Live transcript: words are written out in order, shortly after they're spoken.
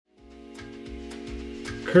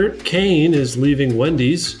Kurt Kane is leaving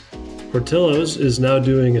Wendy's. Portillo's is now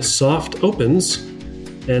doing a soft opens.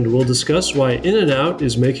 And we'll discuss why In-N-Out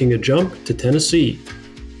is making a jump to Tennessee.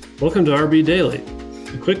 Welcome to RB Daily,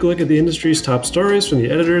 a quick look at the industry's top stories from the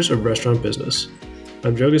editors of Restaurant Business.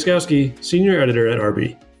 I'm Joe Guskowski, Senior Editor at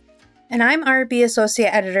RB. And I'm RB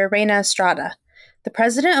Associate Editor Reina Estrada. The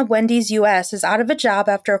president of Wendy's U.S. is out of a job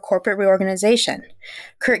after a corporate reorganization.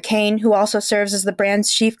 Kurt Kane, who also serves as the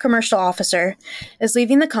brand's chief commercial officer, is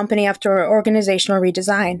leaving the company after an organizational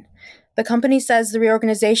redesign. The company says the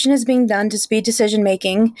reorganization is being done to speed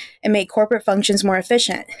decision-making and make corporate functions more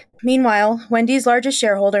efficient. Meanwhile, Wendy's largest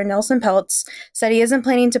shareholder, Nelson Peltz, said he isn't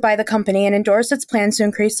planning to buy the company and endorsed its plans to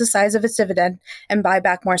increase the size of its dividend and buy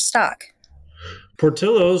back more stock.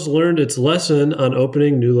 Portillo's learned its lesson on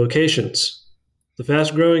opening new locations. The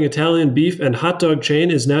fast-growing Italian beef and hot dog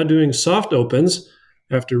chain is now doing soft opens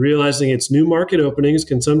after realizing its new market openings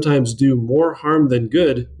can sometimes do more harm than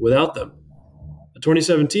good without them. A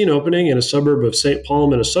 2017 opening in a suburb of St.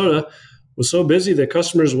 Paul, Minnesota, was so busy that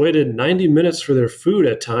customers waited 90 minutes for their food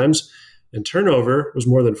at times, and turnover was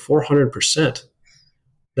more than 400%.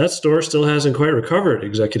 That store still hasn't quite recovered,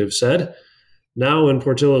 executives said. Now, when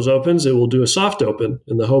Portillo's opens, it will do a soft open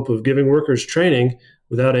in the hope of giving workers training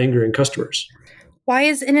without angering customers. Why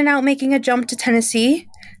is In-N-Out making a jump to Tennessee?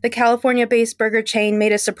 The California-based burger chain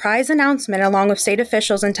made a surprise announcement along with state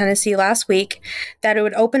officials in Tennessee last week that it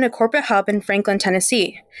would open a corporate hub in Franklin,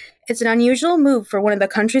 Tennessee. It's an unusual move for one of the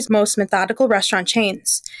country's most methodical restaurant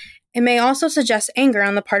chains. It may also suggest anger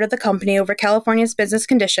on the part of the company over California's business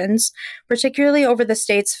conditions, particularly over the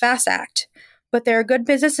state's FAST Act. But there are good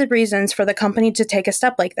business reasons for the company to take a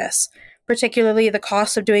step like this, particularly the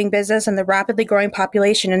cost of doing business and the rapidly growing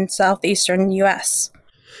population in southeastern U.S.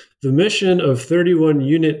 The mission of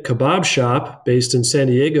 31-unit kebab shop based in San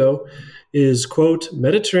Diego is, quote,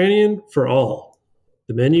 Mediterranean for all.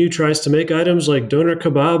 The menu tries to make items like doner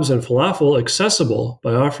kebabs and falafel accessible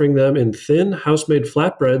by offering them in thin house-made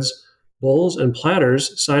flatbreads, bowls, and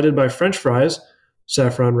platters sided by French fries,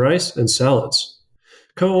 saffron rice, and salads.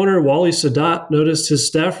 Co-owner Wally Sadat noticed his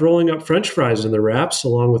staff rolling up French fries in the wraps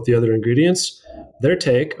along with the other ingredients, their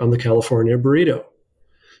take on the California burrito.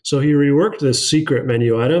 So he reworked this secret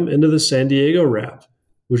menu item into the San Diego wrap,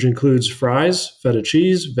 which includes fries, feta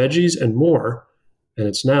cheese, veggies, and more, and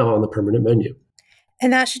it's now on the permanent menu.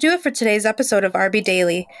 And that should do it for today's episode of RB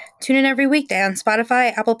Daily. Tune in every weekday on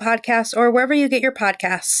Spotify, Apple Podcasts, or wherever you get your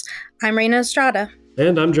podcasts. I'm Reina Estrada.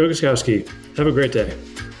 And I'm Joe Guskowski. Have a great day.